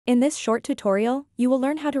In this short tutorial, you will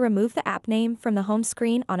learn how to remove the app name from the home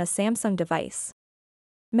screen on a Samsung device.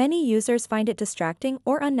 Many users find it distracting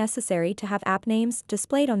or unnecessary to have app names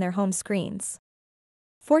displayed on their home screens.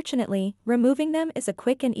 Fortunately, removing them is a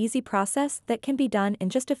quick and easy process that can be done in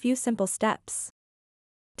just a few simple steps.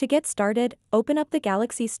 To get started, open up the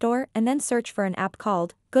Galaxy Store and then search for an app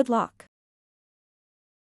called Good Lock.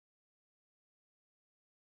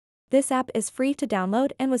 This app is free to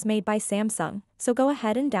download and was made by Samsung, so go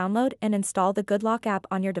ahead and download and install the Good Lock app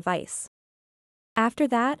on your device. After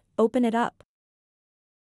that, open it up.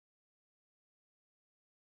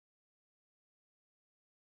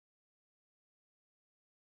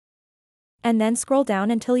 And then scroll down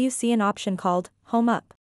until you see an option called Home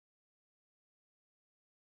Up.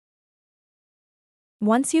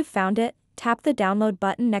 Once you've found it, tap the download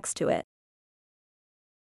button next to it.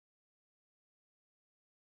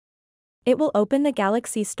 It will open the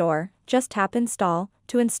Galaxy Store. Just tap Install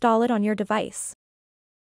to install it on your device.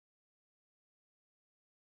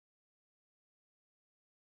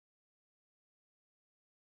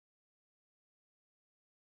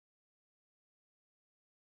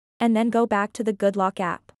 And then go back to the Good Lock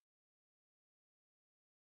app.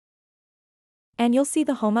 And you'll see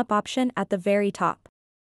the Home Up option at the very top.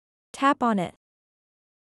 Tap on it.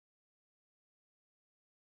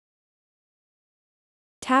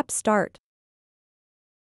 Tap Start.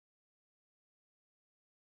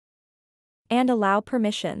 And allow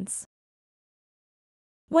permissions.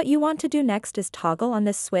 What you want to do next is toggle on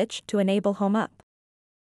this switch to enable Home Up.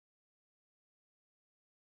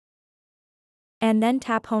 And then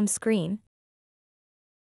tap Home Screen.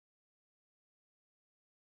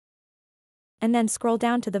 And then scroll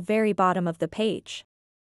down to the very bottom of the page.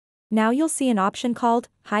 Now you'll see an option called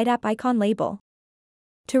Hide App Icon Label.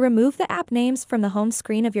 To remove the app names from the home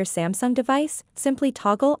screen of your Samsung device, simply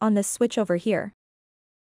toggle on this switch over here.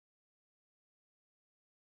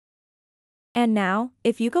 And now,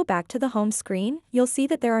 if you go back to the home screen, you'll see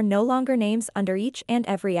that there are no longer names under each and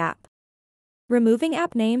every app. Removing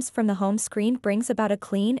app names from the home screen brings about a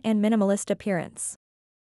clean and minimalist appearance.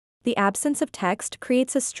 The absence of text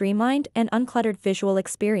creates a streamlined and uncluttered visual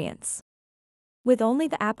experience. With only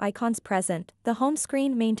the app icons present, the home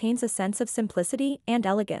screen maintains a sense of simplicity and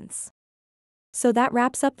elegance. So that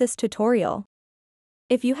wraps up this tutorial.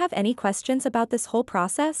 If you have any questions about this whole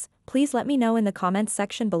process, please let me know in the comments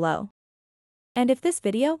section below. And if this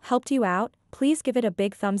video helped you out, please give it a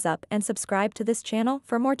big thumbs up and subscribe to this channel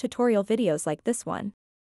for more tutorial videos like this one.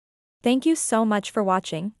 Thank you so much for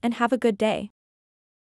watching and have a good day.